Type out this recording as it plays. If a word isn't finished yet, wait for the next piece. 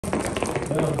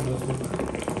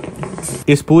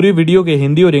इस पूरी वीडियो के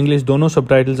हिंदी और इंग्लिश दोनों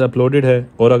सबटाइटल्स अपलोडेड है,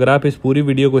 और अगर आप इस पूरी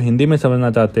वीडियो को हिंदी में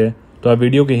समझना चाहते हैं तो आप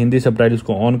वीडियो के हिंदी सबटाइटल्स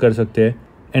को ऑन कर सकते हैं।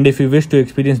 And if you wish to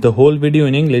experience the whole video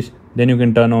in English, then you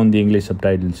can turn on the English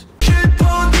subtitles.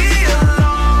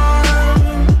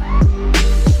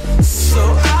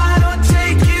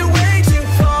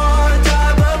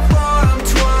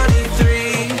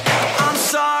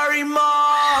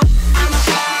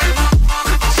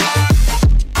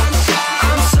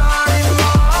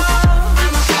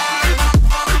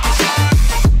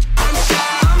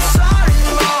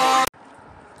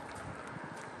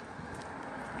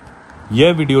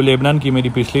 यह वीडियो लेबनान की मेरी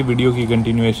पिछली वीडियो की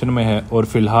कंटिन्यूएशन में है, और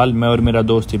फिलहाल मैं और मेरा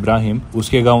दोस्त इब्राहिम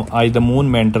उसके गांव आइदमून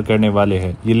में एंटर करने वाले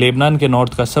हैं। ये लेबनान के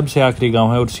नॉर्थ का सबसे आखिरी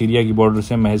गांव है और सीरिया की बॉर्डर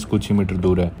से महज कुछ ही मीटर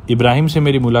दूर है। इब्राहिम से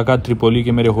मेरी मुलाकात त्रिपोली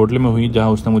के मेरे होटल में हुई,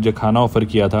 जहाँ उसने मुझे खाना ऑफर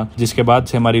किया था, जिसके बाद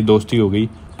से हमारी दोस्ती हो गई।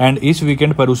 एंड इस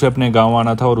वीकेंड पर उसे अपने गाँव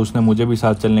आना था और उसने मुझे भी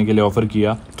साथ चलने के लिए ऑफर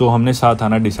किया, तो हमने साथ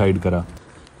आना डिसाइड करा।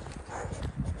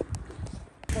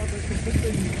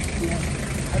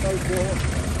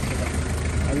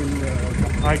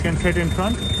 I can sit in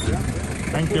front? Yeah.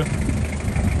 Thank you.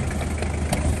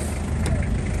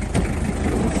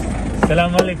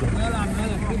 السلام عليكم.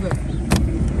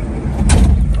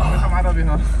 عربي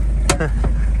ها.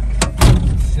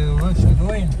 شو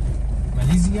وين؟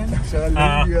 ماليزيا؟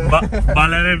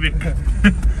 بالعربي.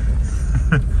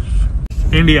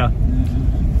 India.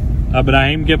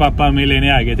 Ibrahim के पापा हमें लेने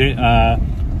आ गए थे।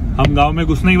 हम गांव में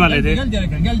घुसने ही वाले थे।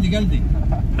 जल्दी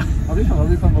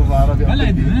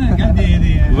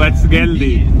What's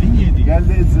geldi?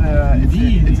 Geldi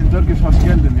it's in Turkish hoş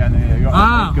geldin yani.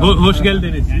 Hoş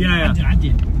geldiniz. Ya.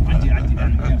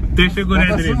 Teşekkür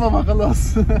ederim.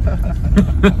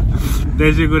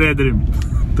 teşekkür ederim.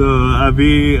 तो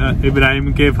अभी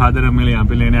इब्राहिम के फादर हमें यहाँ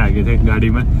पे लेने आ गए थे गाड़ी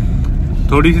में।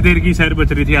 थोड़ी सी देर की सैर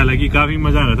बच रही थी, हालांकि काफी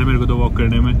मजा आ रहा था मेरे को तो वॉक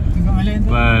करने में,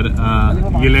 पर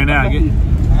ये लेने आ गए।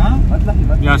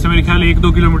 यहाँ से मेरे ख्याल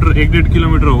 1-2 किलोमीटर 1-1.5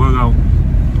 किलोमीटर होगा गांव,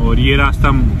 और ये रास्ता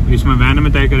हम इसमें वैन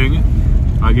में तय करेंगे।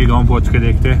 आगे गांव पहुंच के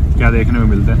देखते हैं क्या देखने में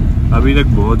मिलता है। अभी तक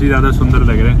बहुत ही ज़्यादा सुंदर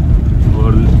लग रहे हैं,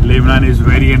 और लेबनान इज़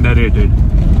वेरी अंडररेटेड।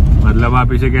 मतलब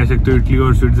आप इसे कह सकते हो इटली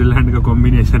और स्विट्जरलैंड का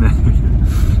कॉम्बिनेशन है।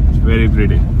 Very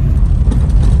pretty.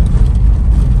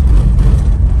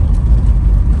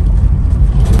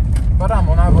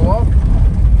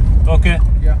 Okay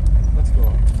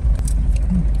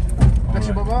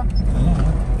بابا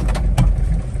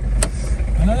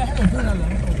انا لحقت فينا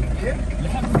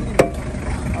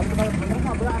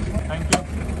Thank you.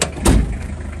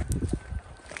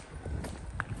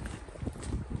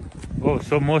 Oh,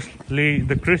 so mostly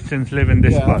the Christians live in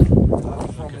this part.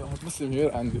 Muslim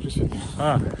here and Christian.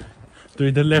 हाँ, तो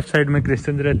इधर लेफ्ट साइड में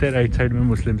क्रिश्चियंस रहते हैं, राइट साइड में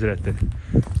मुस्लिम्स रहते हैं।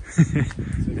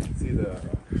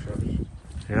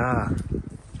 या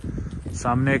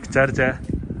सामने एक चर्च है,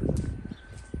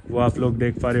 वो आप लोग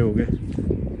देख पा रहे होंगे।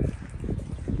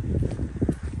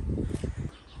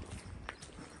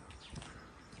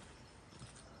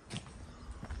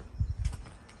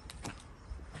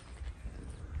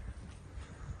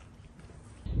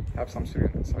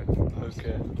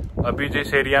 अभी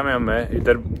जिस एरिया में हम हैं,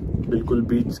 इधर बिल्कुल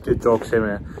बीच के चौक से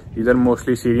में, इधर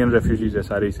मोस्टली सीरियन रेफ्यूजीज है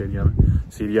सारे इस एरिया में,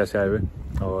 सीरिया से आए हुए,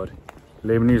 और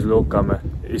लेबनीज लोग कम है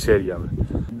इस एरिया में।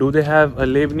 Do they have a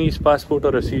Lebanese passport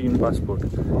और अ Syrian passport?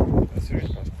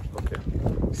 Syrian passport. Okay.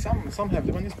 Some have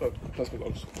Lebanese passport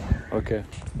also. Okay.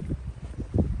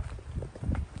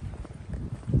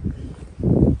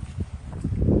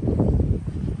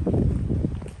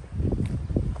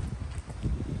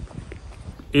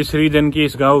 इस रीजन की,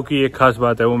 इस गांव की एक खास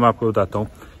बात है, वो मैं आपको बताता हूँ।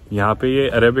 यहाँ पे ये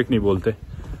अरेबिक नहीं बोलते।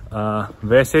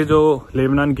 वैसे जो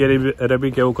लेबनान की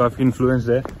अरेबिक है वो काफ़ी इन्फ्लुएंस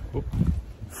है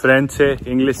फ्रेंच से,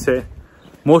 इंग्लिश से,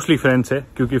 मोस्टली फ्रेंच है,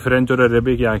 क्योंकि फ्रेंच और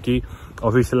अरेबिक यहाँ की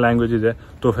ऑफिशियल लैंग्वेजेज है।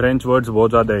 तो फ्रेंच वर्ड्स बहुत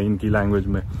ज़्यादा है इनकी लैंग्वेज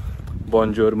में।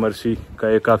 बॉन्जोर, मर्सी का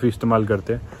ये काफ़ी इस्तेमाल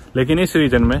करते हैं। लेकिन इस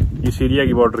रीजन में, ये सीरिया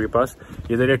की बॉर्डर के पास,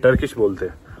 इधर ये टर्किश बोलते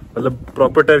हैं। मतलब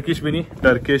प्रॉपर टर्किश भी नहीं,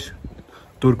 टर्किश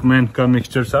तुर्कमेन का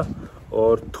मिक्सचर सा,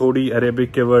 और थोड़ी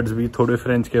अरेबिक के वर्ड्स भी, थोड़े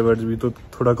फ्रेंच के वर्ड्स भी, तो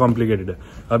थोड़ा कॉम्प्लिकेटेड है।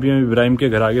 अभी मैं इब्राहिम के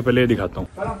घर आगे पहले दिखाता हूँ।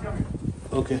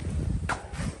 ओके,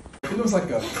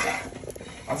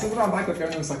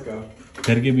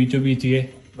 घर के बीचों बीच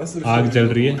ये आग जल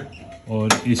रही है, और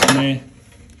इसमें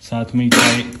साथ में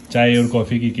चाय और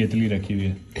कॉफ़ी की केतली रखी हुई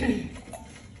है।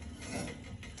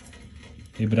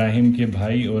 इब्राहिम के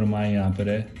भाई और माँ यहाँ पर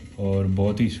है, और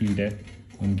बहुत ही स्वीट है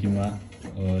उनकी माँ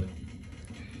और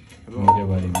उनके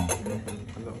भाई भी।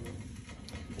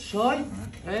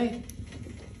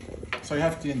 So you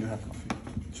have tea and you have coffee.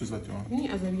 choose what you want.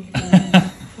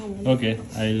 Okay,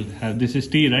 I'll have. This is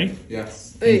tea, right? Yes.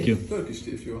 Thank you. Turkish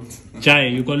tea if you want. Chai.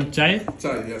 You call it chai?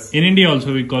 Chai, yes. In India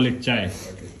also we call it chai.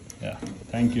 Okay. Yeah.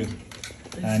 Thank you.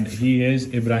 And he is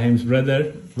Ibrahim's brother.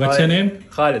 What's your name?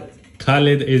 Khalid.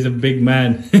 Khalid is a big man.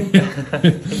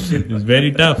 He's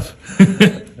very tough.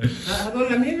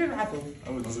 هذول مين بيبعثوا؟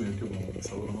 أول نزل يوتيوب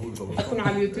بصورهم أول صور. يكون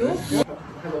على اليوتيوب؟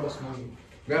 هذا بس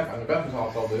بعرف أنا بعرف إنه على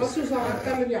الطاولة. بس شو صار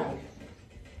كمل يعني.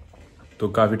 तो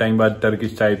काफ़ी time बाद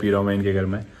Turkish चाय P रहा हूँ मैं इनके घर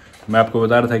में। मैं आपको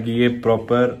बता रहा था कि ये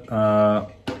प्रॉपर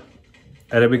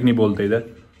अरेबिक नहीं बोलते इधर,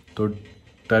 तो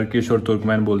टर्किश और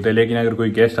तुर्कमैन बोलते हैं। लेकिन अगर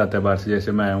कोई गेस्ट आता है बाहर से,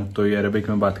 जैसे मैं आया हूँ, तो ये अरेबिक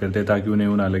में बात करते हैं ताकि उन्हें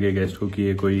वो ना लगे गेस्ट को कि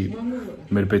ये कोई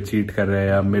मेरे पे चीट कर रहा है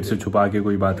या मेरे से छुपा के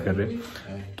कोई बात कर रहे हैं।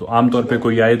 तो आमतौर पे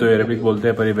कोई आए तो अरेबिक बोलते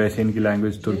हैं, पर ये वैसे इनकी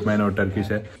लैंग्वेज तुर्कमैन और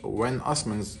टर्किश है। When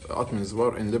Ottomans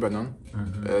were in Lebanon,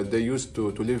 they used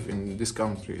to live in this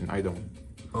country in Idom.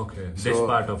 Okay, this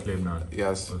part of Lebanon.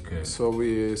 Yes. Okay. So we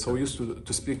used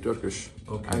to speak Turkish.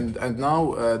 Okay. And now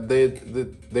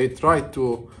they try to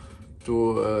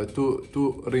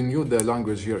renew the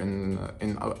language here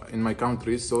in my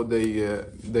country. So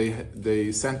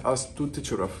they sent us 2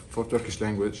 teachers for Turkish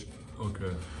language.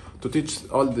 Okay. To teach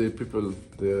all the people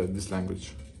this language.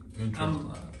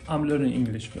 I'm learning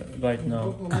English right now.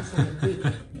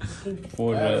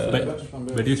 For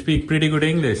But you speak pretty good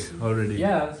English already.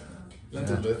 yeah.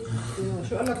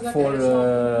 For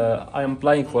I am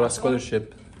applying for a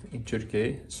scholarship in Turkey.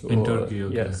 So In Turkey,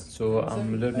 okay. Yes. So I'm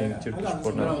learning Turkish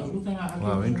for now.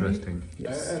 Wow, interesting.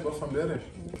 Yes.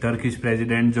 Turkish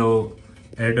president जो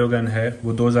Erdogan है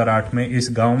वो 2008 में इस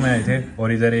गांव में आए थे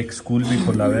और इधर एक स्कूल भी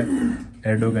खोला हुआ है।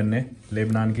 एर्डोगन ने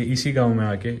लेबनान के इसी गांव में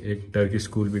आके एक टर्किश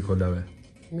स्कूल भी खोला हुआ है।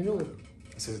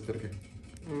 أساس التركي.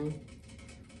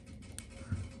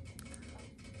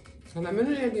 هلا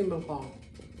منو قاعدين بالقاعة؟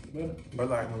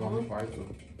 بلع إنه عميق وعيلته.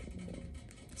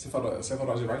 سافر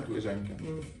راجل وعيلته إجا يمكن.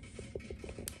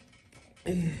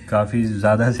 काफ़ी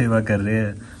ज़्यादा सेवा कर रहे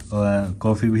हैं और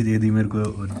कॉफ़ी भी दे दी मेरे को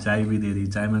और चाय भी दे दी।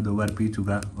 चाय मैं 2 बार पी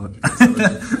चुका और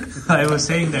I was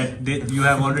saying that you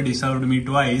have already served me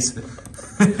twice,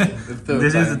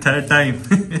 this is the 3rd time.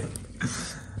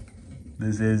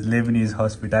 This is Lebanese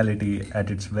hospitality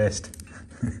at its best.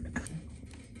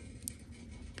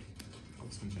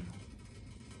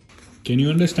 Can you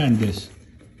understand this?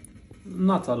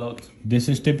 Not a lot. This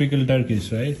is typical Turkish,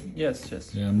 right? Yes. Yes.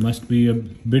 Yeah, must be a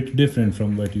bit different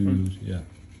from what you use. Yeah.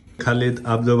 Khalid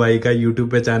Abdo भाई का YouTube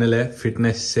पे channel है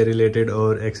fitness से related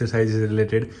और exercise से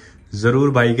related.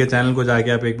 ज़रूर भाई के चैनल को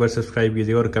जाके आप एक बार सब्सक्राइब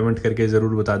कीजिए और कमेंट करके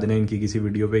ज़रूर बता देना इनकी किसी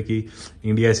वीडियो पे कि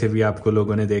इंडिया से भी आपको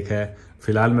लोगों ने देखा है।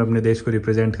 फिलहाल मैं अपने देश को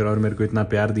रिप्रेजेंट कर रहा हूँ और मेरे को इतना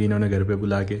प्यार दिया इन्होंने, घर पे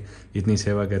बुला के इतनी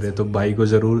सेवा कर रहे हैं। तो भाई को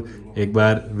ज़रूर एक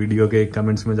बार वीडियो के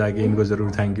कमेंट्स में जाके इनको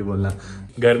ज़रूर थैंक यू बोलना।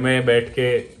 घर में बैठ के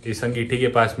इस अंगीठी के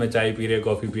पास में चाय पी रहे,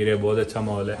 कॉफ़ी पी रहे, बहुत अच्छा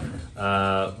माहौल है।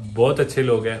 बहुत अच्छे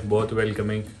लोग हैं, बहुत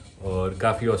वेलकमिंग और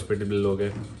काफ़ी हॉस्पिटेबल लोग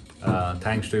हैं।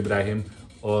 Thanks to Ibrahim.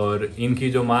 और इनकी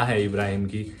जो माँ है इब्राहिम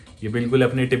की, ये बिल्कुल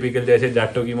अपनी टिपिकल जैसे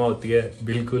जाटों की माँ होती है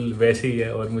बिल्कुल वैसे ही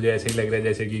है। और मुझे ऐसे ही लग रहा है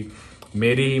जैसे कि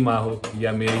मेरी ही माँ हो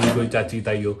या मेरी ही कोई चाची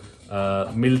ताई हो।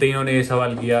 मिलते ही इन्होंने ये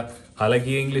सवाल किया,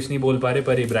 हालांकि ये इंग्लिश नहीं बोल पा रहे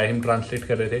पर इब्राहिम ट्रांसलेट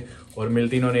कर रहे थे। और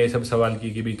मिलते ही इन्होंने ये सब सवाल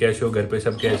की कि भी कैसे हो, घर पे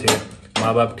सब कैसे है,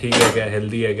 माँ बाप ठीक है क्या,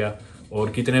 हेल्दी है क्या, और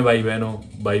कितने भाई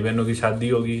बहनों की शादी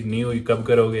होगी नहीं हुई, कब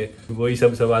करोगे, वही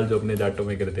सब सवाल जो अपने जाटों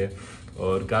में करते हैं।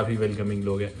 और काफ़ी वेलकमिंग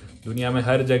लोग हैं। दुनिया में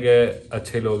हर जगह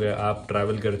अच्छे लोग हैं। आप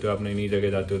ट्रैवल करते हो, आप नई नई जगह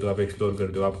जाते हो तो आप एक्सप्लोर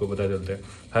करते हो, आपको पता चलता है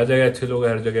हर जगह अच्छे लोग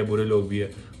हैं, हर जगह बुरे लोग भी है।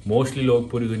 मोस्टली लोग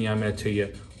पूरी दुनिया में अच्छे ही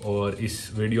है। और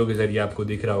इस वीडियो के ज़रिए आपको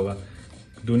दिख रहा होगा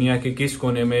दुनिया के किस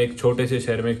कोने में, एक छोटे से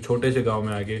शहर में, एक छोटे से गाँव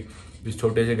में आके इस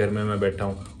छोटे से घर में मैं बैठा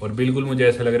हूँ। और बिल्कुल मुझे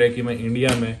ऐसा लग रहा है कि मैं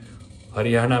इंडिया में,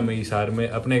 हरियाणा में, हिसार में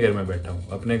अपने घर में बैठा हूँ,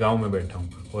 अपने गांव में बैठा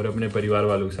हूँ और अपने परिवार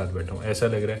वालों के साथ बैठा हूँ, ऐसा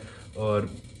लग रहा है। और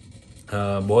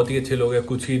बहुत ही अच्छे लोग हैं।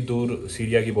 कुछ ही दूर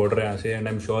सीरिया की बॉर्डर है यहाँ से, and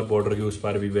I am sure border के उस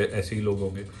पार भी ऐसे ही लोग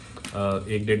होंगे।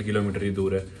 1-1.5 किलोमीटर ही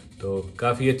दूर है। तो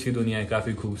काफ़ी अच्छी दुनिया है,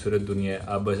 काफ़ी खूबसूरत दुनिया है।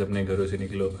 आप बस अपने घरों से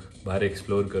निकलो, बाहर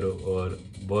एक्सप्लोर करो और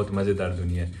बहुत मज़ेदार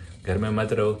दुनिया है। घर में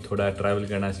मत रहो, थोड़ा ट्रैवल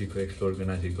करना सीखो, एक्सप्लोर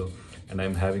करना सीखो। And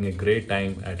I'm having a great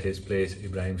time at his place,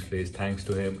 Ibrahim's place. Thanks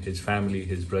to him, his family,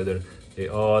 his brother. They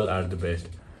all are the best.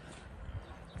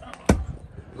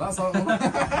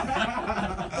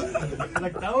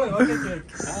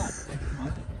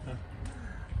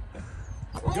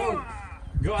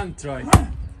 Go and try.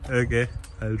 Okay,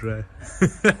 I'll try.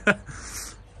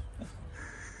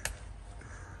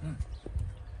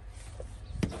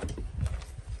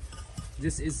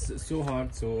 This is so hard,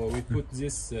 so we put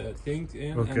this thing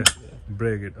in. Okay, and,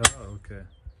 break it. Oh, okay.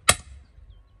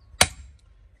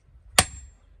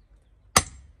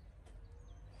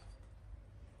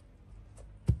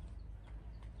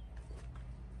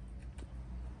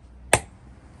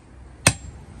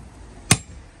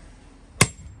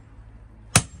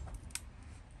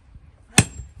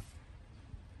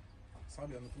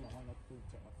 اصحابي انا طلع هون طول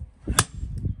تعرف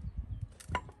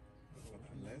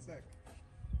هلاسك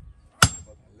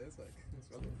هلاسك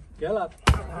يلا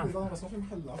بس ما في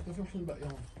محل ما في محل باقي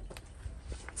هون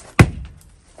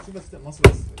شو بس مصر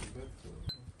بس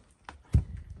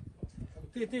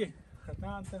تي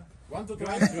 1 2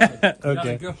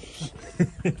 اوكي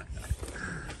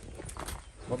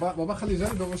بابا خلي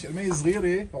جنبه مش قرمية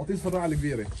صغيرة واعطيه الفراعة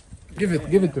الكبيرة give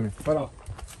it to me فراعة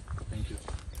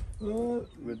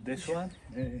with this one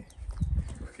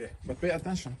okay but pay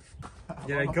attention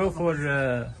yeah go for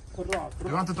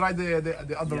you want to try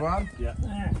the other one yeah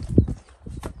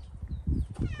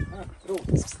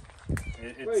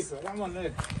كويس العمل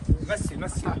ايه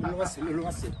مثل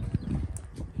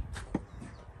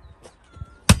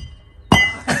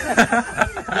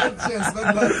Good chance, bad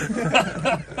luck.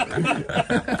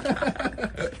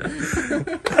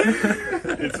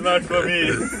 it's not for me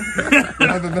You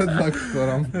have a bad luck,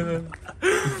 Saram.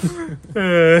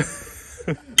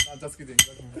 Just kidding.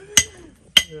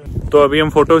 तो अभी हम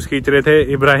photos खींच रहे थे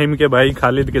इब्राहिम के भाई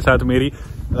खालिद के साथ मेरी।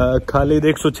 खालिद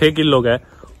 106 किलो का है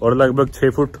और लगभग 6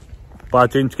 फुट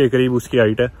 5 इंच के करीब उसकी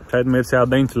हाइट है। शायद मेरे से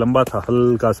आधा इंच लंबा था,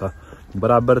 हल्का सा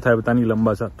बराबर था, पता नहीं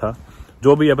लंबा सा था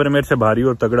जो भी है, पर मेरे से भारी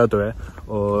और तगड़ा तो है।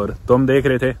 और तो हम देख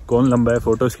रहे थे कौन लंबा है,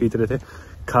 फोटोज खींच रहे थे।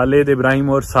 खालिद, इब्राहिम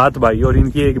और 7 भाई और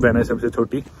इनकी एक बहन है सबसे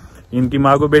छोटी। इनकी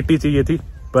माँ को बेटी चाहिए थी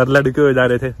पर लड़के हो जा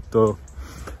रहे थे तो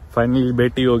फाइनली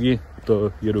बेटी होगी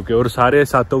तो ये रुके। और सारे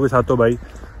सातों के सातों भाई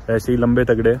ऐसे ही लंबे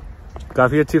तगड़े,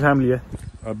 काफ़ी अच्छी फैमिली है।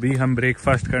 अभी हम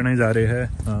ब्रेकफास्ट करने जा रहे हैं,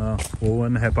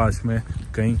 ओवन है पास में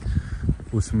कहीं,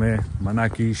 उसमें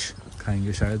मनाकीश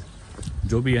खाएंगे शायद,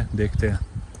 जो भी है देखते हैं।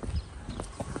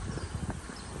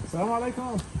 السلام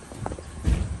عليكم.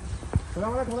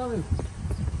 السلام عليكم رامز.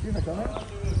 كيفك تمام؟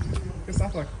 كيف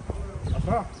صحتك؟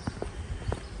 أفراح.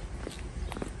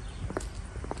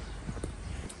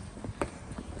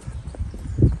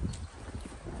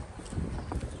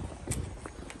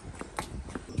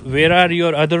 Where are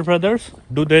your other brothers?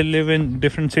 Do they live in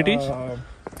different cities?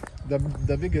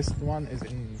 The biggest one is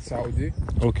in Saudi.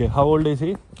 Okay, how old is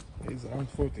he? He's around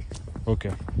 40.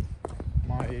 Okay.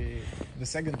 The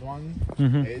second one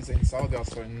Mhm. is in Saudi,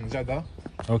 also in Jeddah.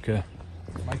 Okay.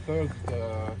 My third,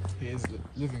 he is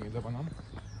living in Lebanon.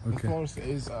 The Okay. fourth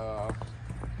is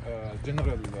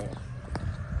general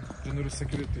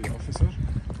security officer.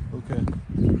 Okay.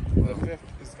 The fifth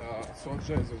is a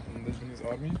soldier, is in the Lebanese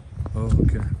army. Oh,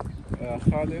 okay.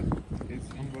 Khalid is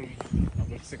number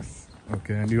 6.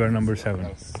 Okay, and you are number 7.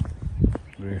 Yes.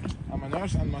 Great. I'm a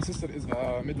nurse and my sister is a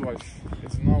midwife.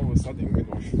 Is now studying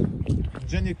midwife.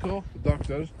 Genico,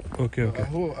 doctor, Okay, okay.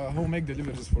 who make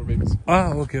deliveries for babies. Ah,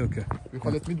 okay, okay. We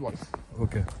call it midwife.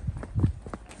 Okay.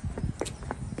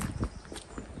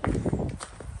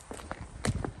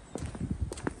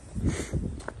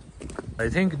 I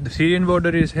think the Syrian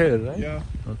border is here, right?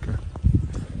 Yeah. Okay.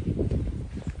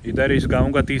 इधर इस गांव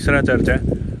का तीसरा church है।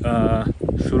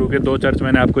 शुरू के 2 church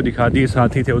मैंने आपको दिखा दिए, साथ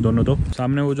ही थे वो दोनों। तो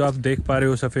सामने वो जो आप देख पा रहे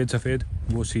हो सफ़ेद सफ़ेद,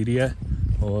 वो सीरिया है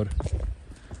और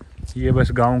ये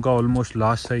बस गांव का ऑलमोस्ट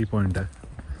लास्ट सही पॉइंट है।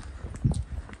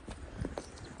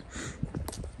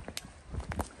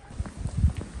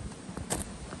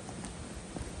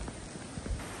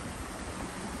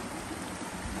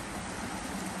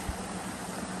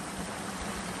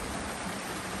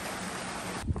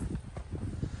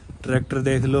 ट्रैक्टर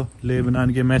देख लो,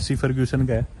 लेबनान के मैसी फर्ग्यूसन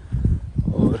का है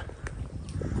और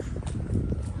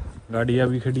गाड़ियाँ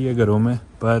भी खड़ी है घरों में,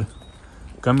 पर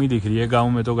कम ही दिख रही है गांव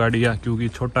में तो गाड़ियाँ, क्योंकि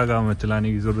छोटा गांव है,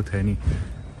 चलाने की ज़रूरत है नहीं,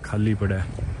 खाली पड़ा है।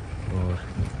 और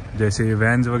जैसे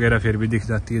वैन्स वगैरह फिर भी दिख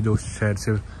जाती है जो शहर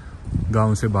से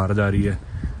गांव से बाहर जा रही है।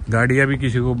 गाड़ियाँ भी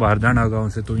किसी को बाहर जाना गांव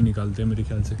से तो ही निकालते हैं मेरे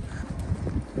ख्याल से।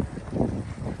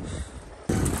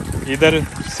 इधर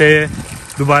से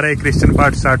दोबारा एक क्रिश्चियन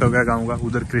पार्ट स्टार्ट हो गया गांव का,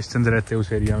 उधर क्रिश्चियंस रहते हैं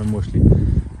उस एरिया में मोस्टली।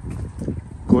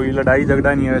 कोई लड़ाई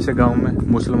झगड़ा नहीं है वैसे गांव में,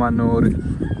 मुसलमानों और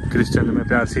क्रिश्चियन में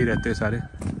प्यार से ही रहते हैं सारे।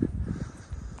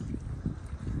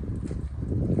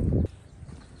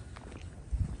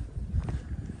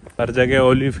 हर जगह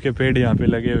ओलिव के पेड़ यहाँ पे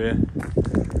लगे हुए हैं,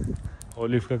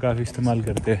 ओलिव का काफी इस्तेमाल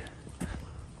करते हैं।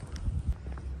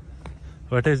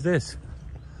 What is this?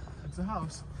 It's a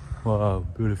house. Wow,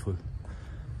 beautiful.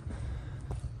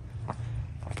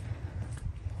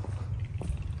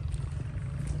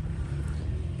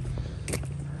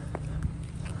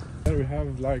 There we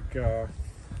have like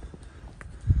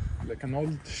an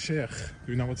old sheikh.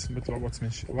 Do you know what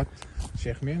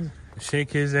sheikh means?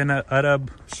 Sheikh is an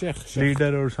Arab Sheikh.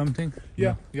 leader or something?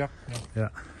 Yeah. Yeah.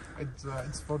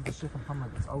 It's for the Sheikh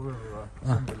Muhammad. It's our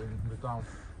symbol in the town.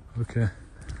 Okay.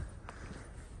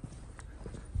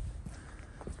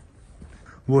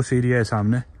 वो Syria है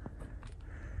सामने,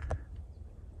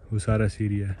 वो सारा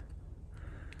Syria है।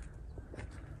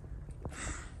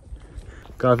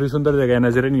 काफ़ी सुंदर जगह है,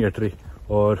 नजरें नहीं हट रही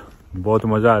और बहुत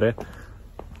मज़ा आ रहा है।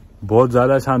 बहुत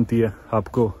ज़्यादा शांति है,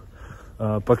 आपको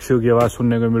पक्षियों की आवाज़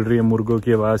सुनने को मिल रही है, मुर्गों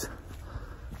की आवाज़,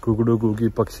 कुकड़ू की,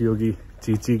 पक्षियों की,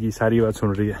 चींची की, सारी आवाज़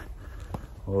सुन रही है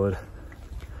और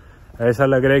ऐसा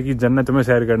लग रहा है कि जन्नत में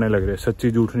सैर करने लग रहे हैं।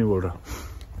 सच्ची, झूठ नहीं बोल रहा।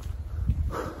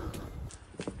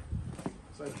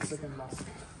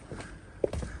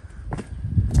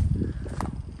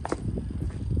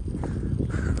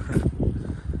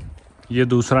 ये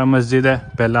दूसरा मस्जिद है,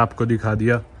 पहला आपको दिखा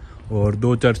दिया और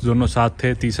 2 चर्च दोनों साथ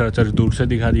थे, तीसरा चर्च दूर से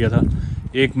दिखा दिया था।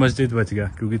 एक मस्जिद बच गया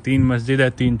क्योंकि 3 मस्जिद है,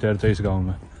 3 चर्च है इस गांव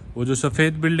में। वो जो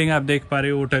सफ़ेद बिल्डिंग आप देख पा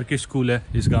रहे हो वो टर्किश स्कूल है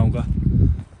इस गांव का।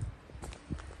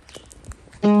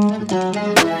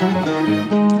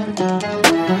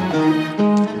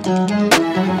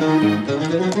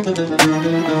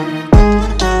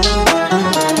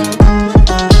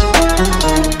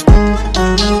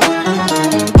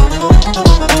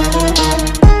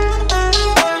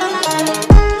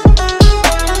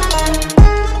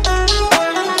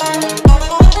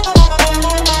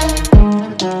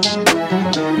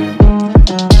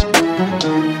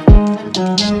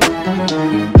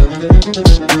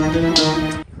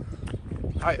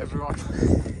 Hi everyone.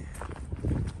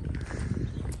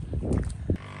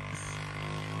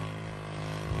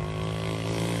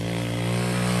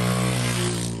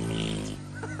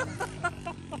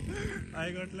 I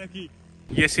got lucky.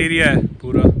 ये सीरिया है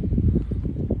पूरा।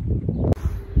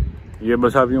 ये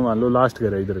बस आप यूँ मान लो लास्ट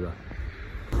घर है इधर का।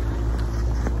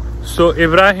 So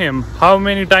Ibrahim, how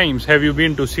many times have you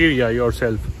been to Syria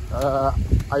yourself?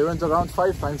 I went around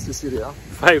 5 times to Syria.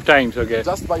 5 times, okay.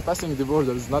 Just by passing the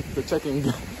borders, not checking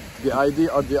the ID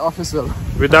or the officer.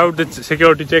 Without the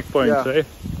security checkpoints, Yeah. right?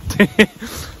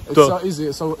 It's so easy.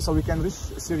 So we can reach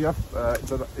Syria.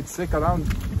 It's take around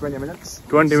 20 minutes.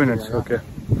 20 minutes, Syria, okay.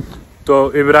 तो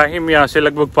इब्राहिम यहाँ से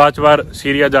लगभग 5 बार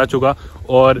Syria जा चुका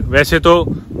और वैसे तो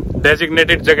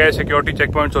designated जगह सिक्योरिटी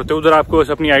चेक पॉइंट्स होते हैं, उधर आपको बस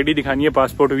अपनी आईडी दिखानी है,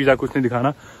 पासपोर्ट वीज़ा कुछ नहीं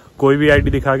दिखाना। कोई भी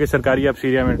आईडी दिखा के सरकारी आप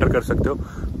सीरिया में एंटर कर सकते हो।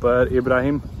 पर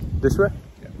इब्राहिम दिस वे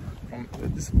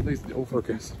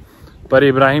ओके। पर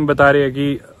इब्राहिम बता रहे हैं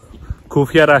कि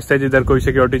खुफिया रास्ते जिधर कोई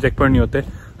सिक्योरिटी चेक पॉइंट नहीं होते,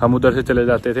 हम उधर से चले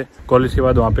जाते थे। कॉलेज के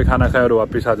बाद वहाँ पे खाना खाया और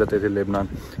वापस आ जाते थे लेबनान,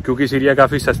 क्योंकि सीरिया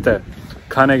काफ़ी सस्ता है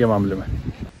खाने के मामले में।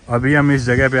 अभी हम इस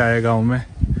जगह पे आए गाँव में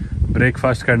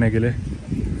ब्रेकफास्ट करने के लिए।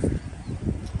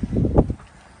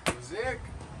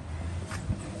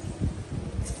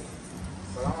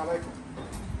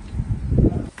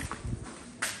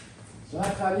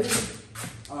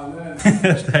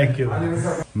 Thank you.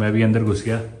 मैं भी अंदर घुस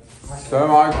गया।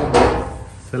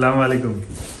 सलाम वालेकुम।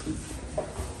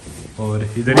 और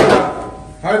इधर ही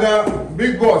هذا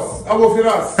बिग बॉस अबू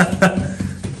फिरास।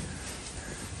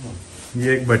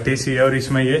 ये एक भट्टी सी है और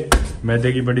इसमें ये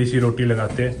मैदे की बड़ी सी रोटी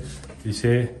लगाते हैं।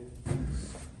 इसे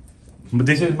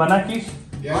दिस इज मनाकिस।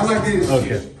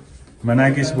 ओके,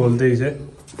 मनाकिस बोलते हैं इसे।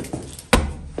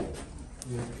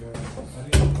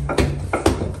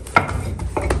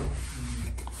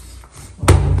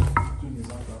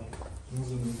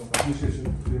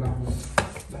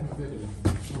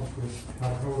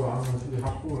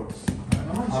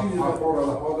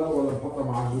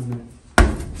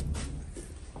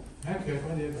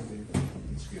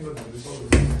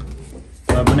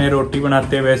 अपने रोटी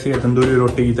बनाते हैं वैसे ही तंदूरी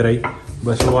रोटी की तरह ही,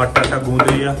 बस वो आटा सा गूंद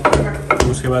लिया,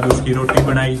 उसके बाद उसकी रोटी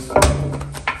बनाई।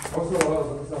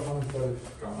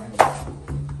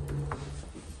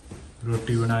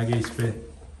 रोटी बना के इस पे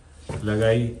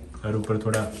लगाई और ऊपर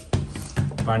थोड़ा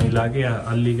पानी ला के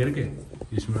अल्ली करके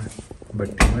इसमें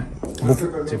भट्टी में।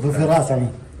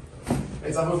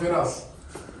 It's Abu Firas.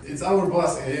 It's our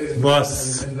boss here. Boss,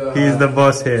 he is the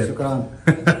boss here.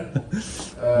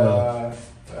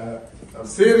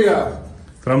 Syria.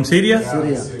 From Syria?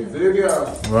 Syria.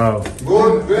 Wow.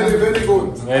 Good, very, very good.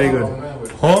 Very good.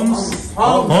 Homes?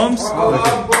 Homes?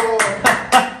 Okay.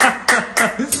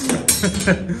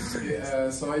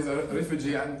 So he's a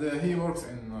refugee and he works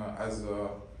as a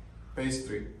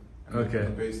pastry. Okay.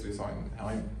 Pastry, so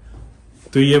I'm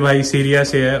तो ये भाई Syria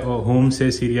से है और home से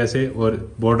Syria से और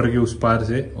border के उस पार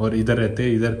से, और इधर रहते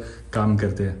हैं, इधर काम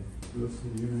करते हैं।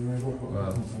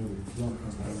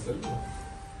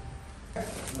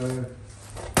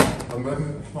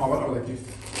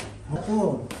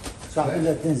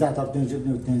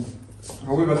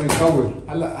 هو بدنا نصور.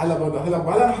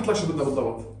 هلا نحط لك شو بدنا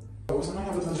بالضبط. بس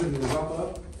احنا بدنا نجيب الزعتر،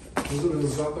 نزول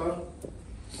الزعتر،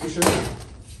 كشك،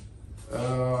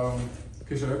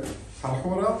 كشك،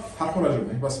 حرحوره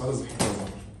جبنه، بس هذا حرحوره زعتر.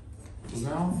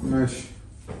 وزناهم؟ ماشي.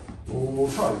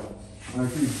 وشاي.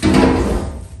 اكيد.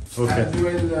 اوكي.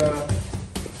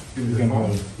 You can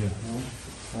hold. Yeah.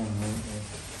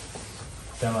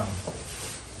 तमाम।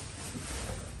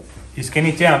 इसके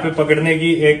नीचे यहाँ पे पकड़ने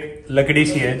की एक लकड़ी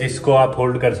सी है जिसको आप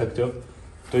होल्ड कर सकते हो,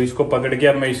 तो इसको पकड़ के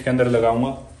अब मैं इसके अंदर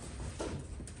लगाऊंगा।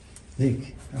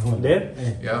 There?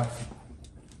 Yeah.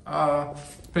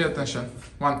 Pay attention.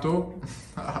 1, 2.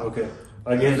 Okay.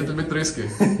 A Again. little bit risky.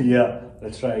 Yeah.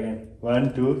 Let's try again.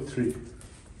 1, 2, 3.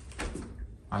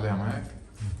 عليها معاك.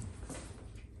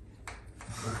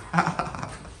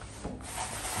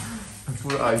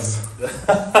 Full eyes.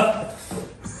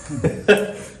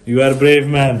 You are brave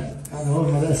man.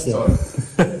 Sorry.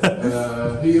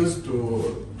 He used to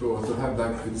have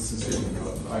that with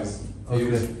eyes. He Okay.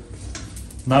 used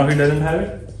Now he doesn't have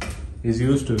it. He's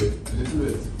used to it. a little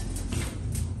bit.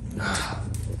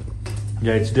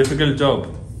 Yeah, it's difficult job.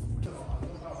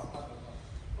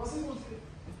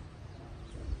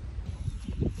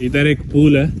 इधर एक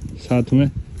pool है साथ में।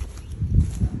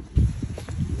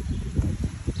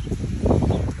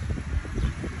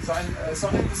 So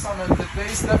in the summer, the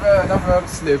place never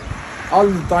sleep. All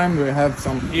the time we have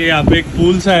some. ये यहाँ पे एक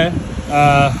pool सा है,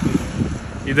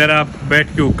 इधर आप बैठ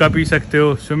के हुक्का पी सकते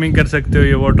हो, स्विमिंग कर सकते हो,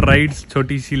 ये वाटर राइड्स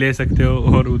छोटी सी ले सकते हो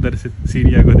और उधर से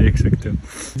सीरिया को देख सकते हो।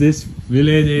 This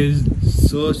village is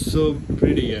so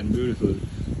pretty and beautiful.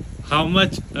 How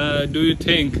much do you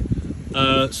think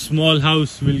a small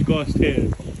house will cost here?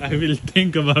 I will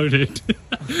think about it.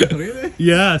 Really?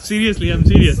 Yeah, seriously, I'm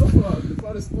serious. So far, the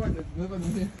farthest point is never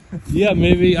here. Yeah,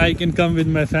 maybe I can come with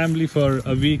my family for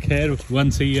a week here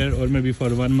once a year, or maybe for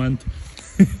 1 month.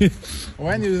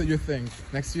 When you think?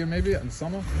 Next year maybe in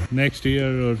summer? Next year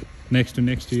or next to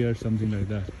next year, something like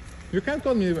that. You can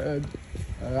call me.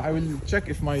 I will check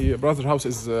if my brother's house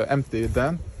is empty.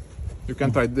 Then you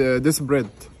can try this bread,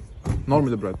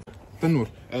 normal bread. Tanur.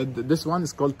 This one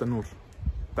is called tanur.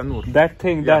 Tanur. That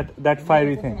thing, that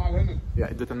fiery thing.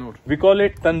 Yeah, the tanur. We call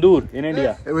it tandoor in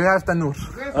India. We have tanur.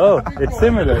 Oh, it's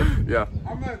similar. Yeah.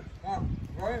 Ahmed,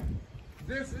 right?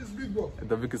 This is big boss.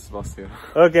 The biggest boss here.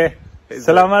 Okay.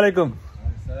 Assalamu alaikum.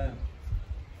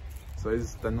 So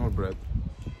it's tanur bread.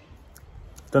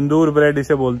 Tandoor bread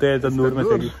इसे बोलते हैं, तंदूर में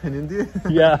से। In India.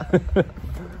 Yeah.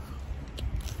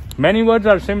 Many words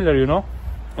are similar, you know.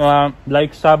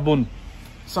 Like sabun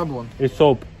Sabun. is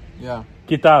soap. Yeah.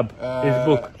 Kitab is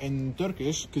book. In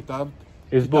Turkish, kitab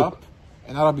Is book.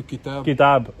 In Arabic, kitab.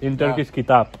 Kitab. In Turkish,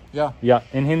 kitab. Yeah. Yeah.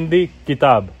 In Hindi,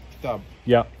 kitab. Kitab.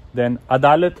 Yeah. Then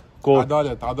adalat, court.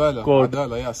 Adala. Court.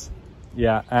 Adala, yes.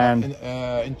 Yeah. And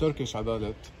In Turkish,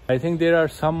 adalat. I think there are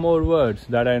some more words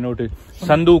that I noticed.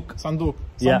 Sanduk. Sanduk.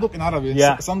 Yeah. Sanduk in Arabic.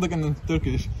 Yeah. Sanduk in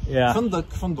Turkish. Yeah.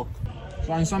 Funduk.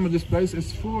 So in summer, this place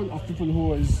is full of people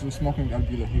who is smoking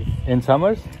algila here. In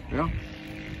summers? Yeah.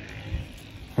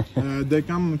 They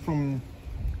come from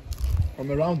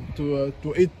around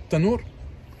to eat tanur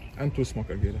and to smoke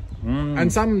algila.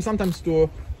 And sometimes to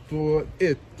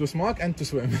eat, to smoke and to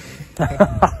swim.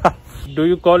 Do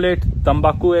you call it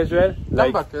tambaku as well?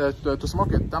 Like Tambak, to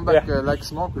smoke it. Tambak, like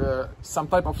smoke, some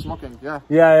type of smoking. Yeah.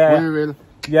 yeah. We will.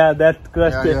 Yeah, that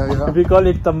question. Yeah. We call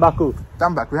it tambaku.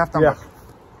 Tambak. We have tambak.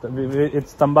 Yeah.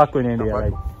 It's tambaku in India,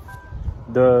 Tambaku.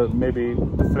 like maybe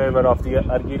the flavor of the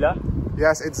argila.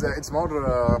 Yes, it's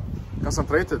more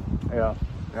concentrated. Yeah.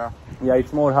 Yeah.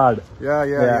 It's more hard.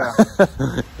 Yeah.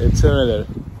 It's similar.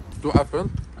 2 apple,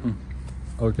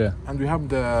 Okay. and we have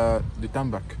the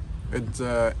tambak.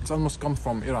 It's almost come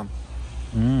from Iran.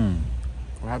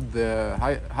 We have the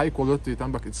high quality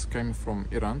tambak. It's came from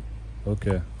Iran.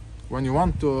 Okay. When you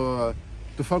want to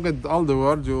forget all the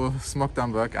world, you smoke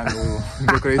tambak and you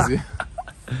go crazy.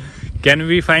 Can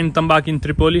we find tambak in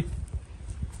Tripoli?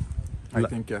 I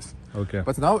think yes. Okay.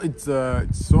 But now it's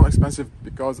so expensive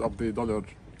because of the dollar.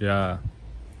 Yeah.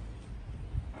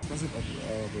 Expensive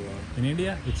In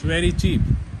India, it's very cheap.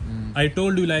 I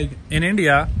told you, like in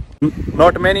India,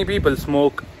 not many people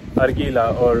smoke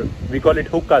argila, or we call it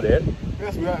hookah there.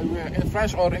 Yes, we are in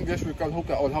French or English we call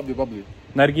hookah or habli babli.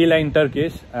 Nargila in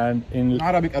Turkish, and in In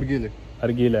Arabic argile.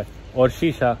 argila, or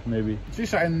shisha maybe.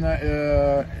 Shisha in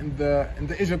the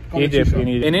Egypt. Call it Egypt.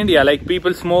 shisha. In India, like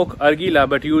people smoke argila,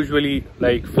 but usually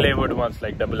like flavored ones,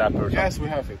 like double apple or something. Yes, we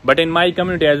have it. But in my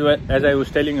community, as I was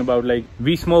telling about, like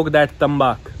we smoke that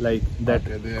tambak, like that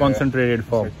Okay, the concentrated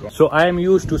form. So I am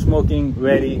used to smoking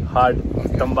very hard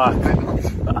tambak.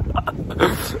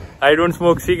 I don't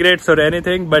smoke cigarettes or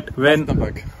anything, but when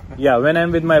Tambak. when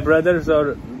I'm with my brothers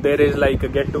or there is like a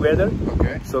get together.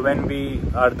 Okay. So when we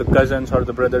are the cousins or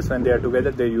the brothers, when they are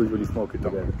together, they usually smoke it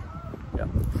together.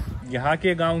 यहाँ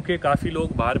के गांव के काफ़ी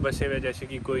लोग बाहर बसे हुए, जैसे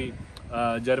कि कोई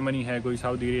जर्मनी है, कोई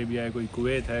सऊदी अरेबिया है, कोई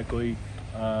कुवैत है, कोई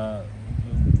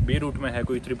बेरूट में है,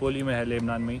 कोई त्रिपोली में है,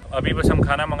 लेबनान में। अभी बस हम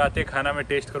खाना मंगाते हैं, खाना मैं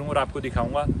टेस्ट करूँगा और आपको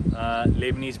दिखाऊंगा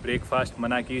लेबनीज ब्रेकफास्ट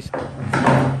मनाकीस।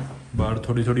 बाहर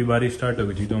थोड़ी थोड़ी बारिश स्टार्ट हो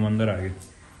गई थी तो हम अंदर आ गए।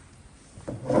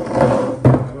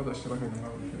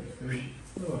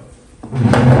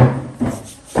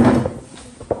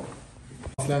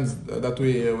 Lands that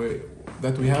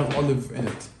we have olive in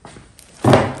it.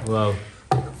 Wow,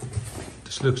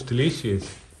 this looks delicious.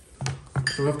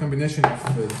 So we have combination of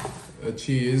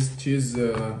cheese,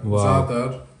 Wow. za'atar,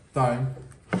 thyme.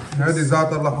 هذه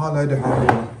زعتر لحالها، هذه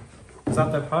حارة.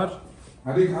 ज़ातर हार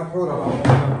هذيك حارة.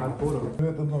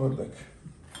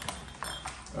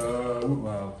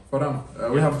 Wow. Farhan,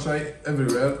 we have chai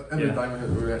everywhere. Every Yeah. time we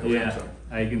have chai.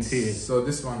 I can see it. So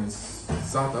this one is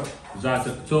za'atar.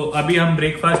 ज़ातर। तो अभी हम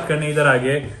breakfast करने इधर आ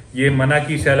गए। ये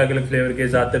मनाकीस है, अलग अलग फ्लेवर के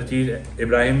ज़ातर चीज।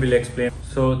 Ibrahim will explain.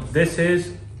 So this is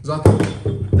Za'atar.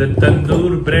 the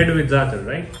tandoor bread with za'atar,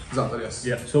 right? Za'atar, yes.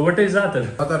 Yeah. So what is za'atar?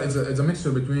 Za'atar is a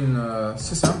mixture between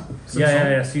sesame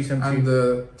Yeah. Sesame and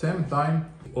seeds. thyme.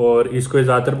 और इसको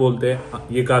ज़ातर बोलते हैं।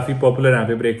 ये काफी popular है यहाँ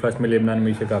पे breakfast में, लेबनान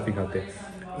में इसे काफी खाते हैं।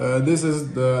 This is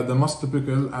the most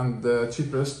typical and the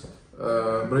cheapest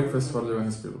breakfast for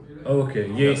Lebanese people. Okay.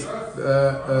 ये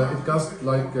It costs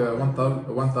like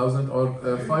 1,000 or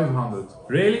 500.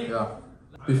 really? Yeah.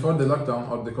 Before the lockdown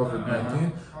or the COVID-19,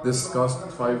 this cost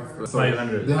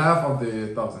 500. The half of the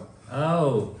 1,000.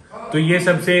 Oh. तो ये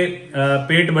सबसे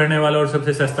पेट भरने वाला और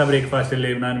सबसे सस्ता breakfast है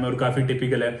लेबनान में और काफी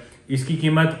टिपिकल है। इसकी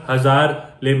कीमत 1000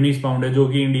 लेबनीज पाउंड है, जो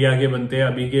कि इंडिया के बनते हैं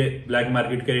अभी के ब्लैक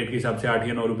मार्केट के रेट के हिसाब से 8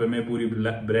 या 9 रुपए में पूरी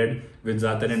ब्रेड विद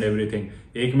ज़ातर एंड एवरीथिंग।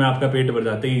 एक में आपका पेट भर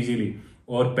जाता है इजीली।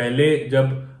 और पहले जब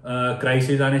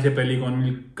क्राइसिस आने से पहले,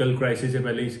 इकोनॉमिकल क्राइसिस से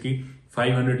पहले इसकी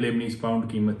 500 लेबनीज पाउंड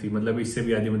कीमत थी, मतलब इससे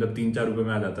भी आधी, मतलब 3-4 रुपए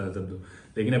में आ जाता था तब तो।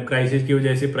 लेकिन अब क्राइसिस की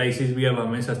वजह से प्राइसेस भी अब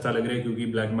हमें सस्ता लग रहा है क्योंकि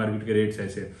ब्लैक मार्केट के रेट्स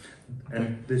ऐसे। And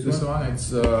This one it's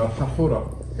harhoura.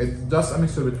 It's just a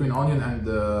mixture between onion and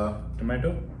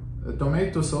tomato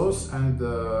tomato sauce and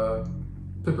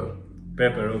pepper.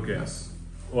 Paper. Okay. Yes.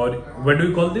 और what do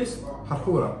you call this?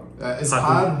 Harhoura. It's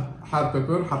Harhoura. hard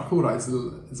pepper. Harhoura is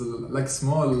like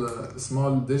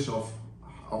small dish of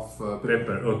pepper.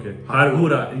 Paper. Okay.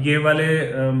 हारहूरा, ये वाले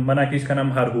मनाकीस का नाम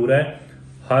हारहूरा है।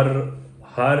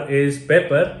 हर is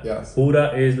paper, Yes. हूरा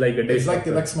is like a It's dish.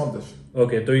 like small dish.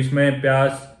 Okay, तो इसमें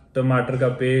प्याज, टमाटर का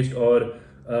पेस्ट और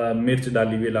मिर्च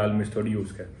डाली हुई, लाल मिर्च थोड़ी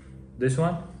यूज कर। This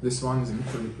one? This one is a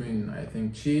mixture between I think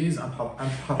cheese and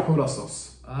harhoura sauce.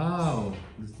 Oh.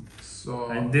 So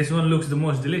And this one looks the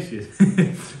most delicious.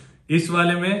 इस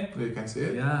वाले में you can see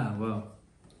it. वाह,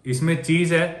 इसमें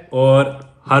चीज है और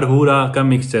हरहूरा का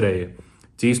मिक्सचर है। ये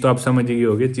चीज तो आप समझ ही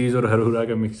होगे, चीज और हरहूरा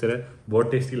का मिक्सचर है,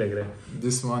 बहुत टेस्टी लग रहा है।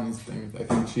 This one is I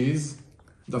think cheese.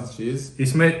 That's cheese.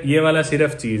 इसमें ये वाला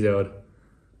सिर्फ चीज है और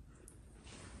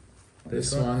This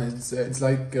one it's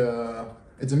like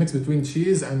it's a mix between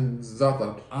cheese and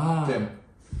za'atar. Jam.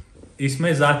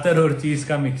 इसमें ज़ातर और चीज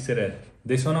का मिक्सचर है।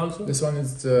 This one also? This one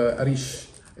is arish.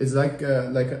 It's like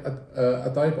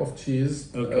a type of cheese.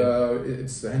 Okay.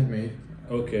 It's handmade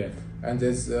Okay. and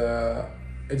it's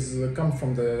come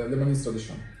from the Lebanese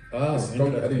tradition. It's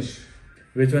called arish.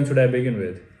 Which one should I begin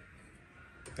with?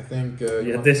 I think.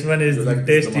 Yeah, this one is you the like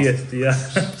this the tastiest. Yeah.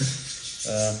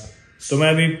 तो मैं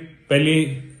अभी पहली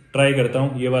try करता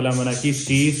हूँ ये वाला मनाकीस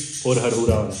चीज और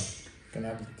हरहूरा वाला। Can I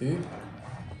have the tea?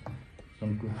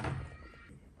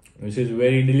 This is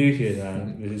very delicious,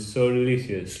 man. This is so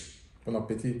delicious. Bon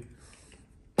appetit.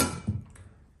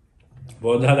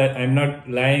 बहुत ज़्यादा, I'm not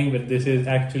lying, but this is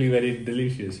actually very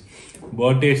delicious.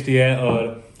 बहुत टेस्टी है और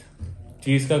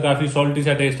चीज़ का काफ़ी सॉल्टी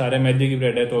सा टेस्ट आ रहा है। मैदे की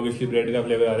ब्रेड है तो ऑब्वियसली ब्रेड का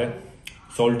फ्लेवर आ रहा है,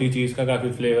 सॉल्टी चीज़ का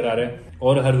काफ़ी फ्लेवर आ रहा है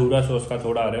और हरहूरा सॉस का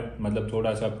थोड़ा आ रहा है, मतलब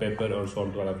थोड़ा सा पेपर और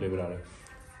सॉल्ट वाला फ्लेवर आ रहा है।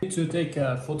 To take a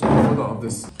photo. Photo of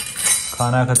this.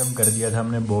 खाना ख़त्म कर दिया था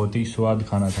हमने, बहुत ही स्वाद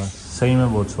खाना था, सही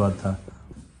में बहुत स्वाद था।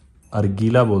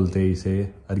 अर्गीला बोलते हैं इसे,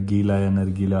 अर्गीला या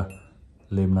नरगीला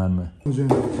लेबनान में।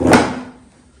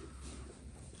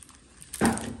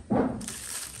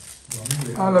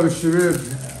 هلا بالشباب.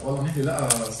 والله نحكي لا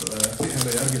شيء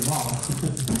هلا يرجل معه.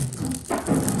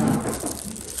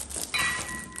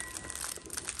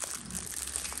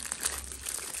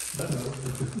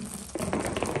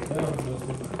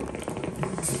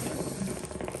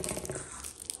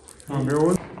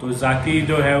 तो जाकी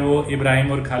जो है वो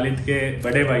इब्राहिम और खालिद के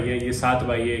बड़े भाई है, ये 7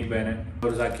 भाई है, एक बहन है।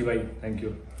 और जाकी भाई, thank you.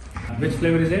 Which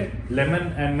flavor is it? Lemon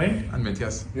and mint? And mint,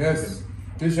 yes. Yes.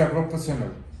 Tisha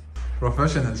professional.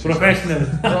 Professional. Professional.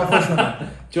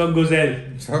 Çok güzel.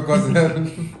 So good.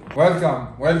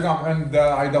 Welcome and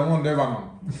Aidamun Lebanon.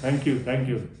 Thank you.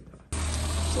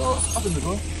 So, open the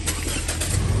door.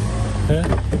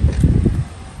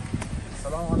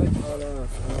 Assalamu alaikum.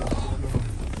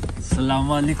 अस्सलाम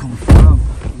वालेकुम।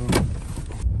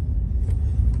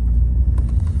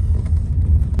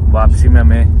 वापसी में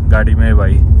हमें गाड़ी में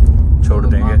भाई छोड़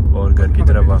देंगे और घर की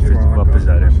तरफ वापस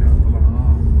जा रहे हैं।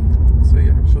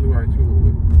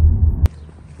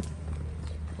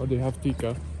 Or they have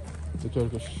Tika, the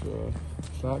Turkish flag.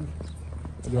 Flag.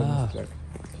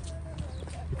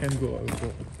 You can go.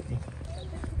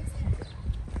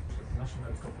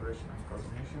 National Cooperation and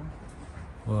Coordination.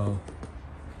 Wow.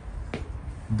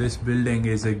 This building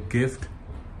is a gift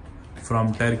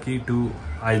from Turkey to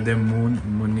Aydemmun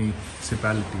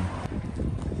municipality.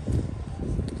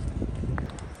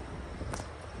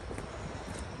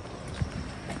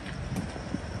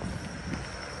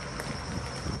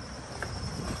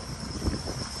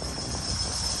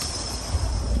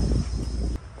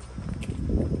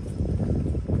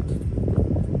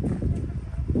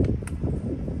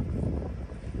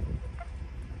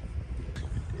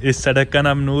 इस सड़क का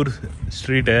नाम नूर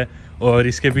स्ट्रीट है और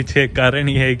इसके पीछे एक कारण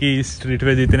ये है कि इस स्ट्रीट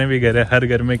पे जितने भी घर है हर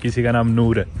घर में किसी का नाम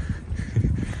नूर है।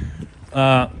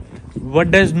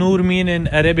 What does Noor mean in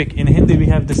Arabic? In Hindi we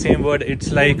have the same word.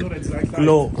 It's like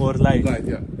glow or light.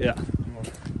 Yeah,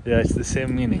 it's the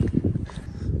same meaning.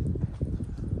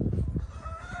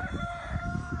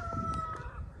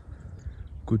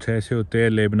 कुछ ऐसे होते हैं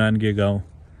लेबनान के गांव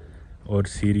और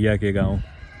सीरिया के गांव।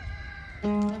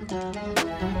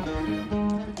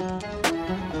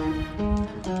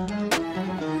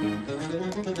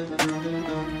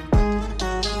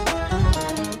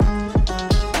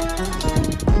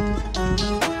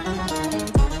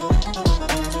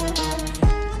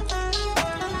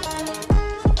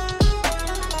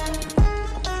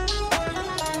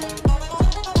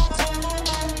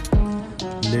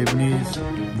 लेबनीज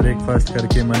ब्रेकफास्ट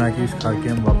करके मनाकीश खा के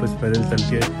हम वापस पैदल चल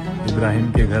के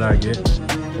इब्राहिम के घर आ गए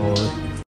और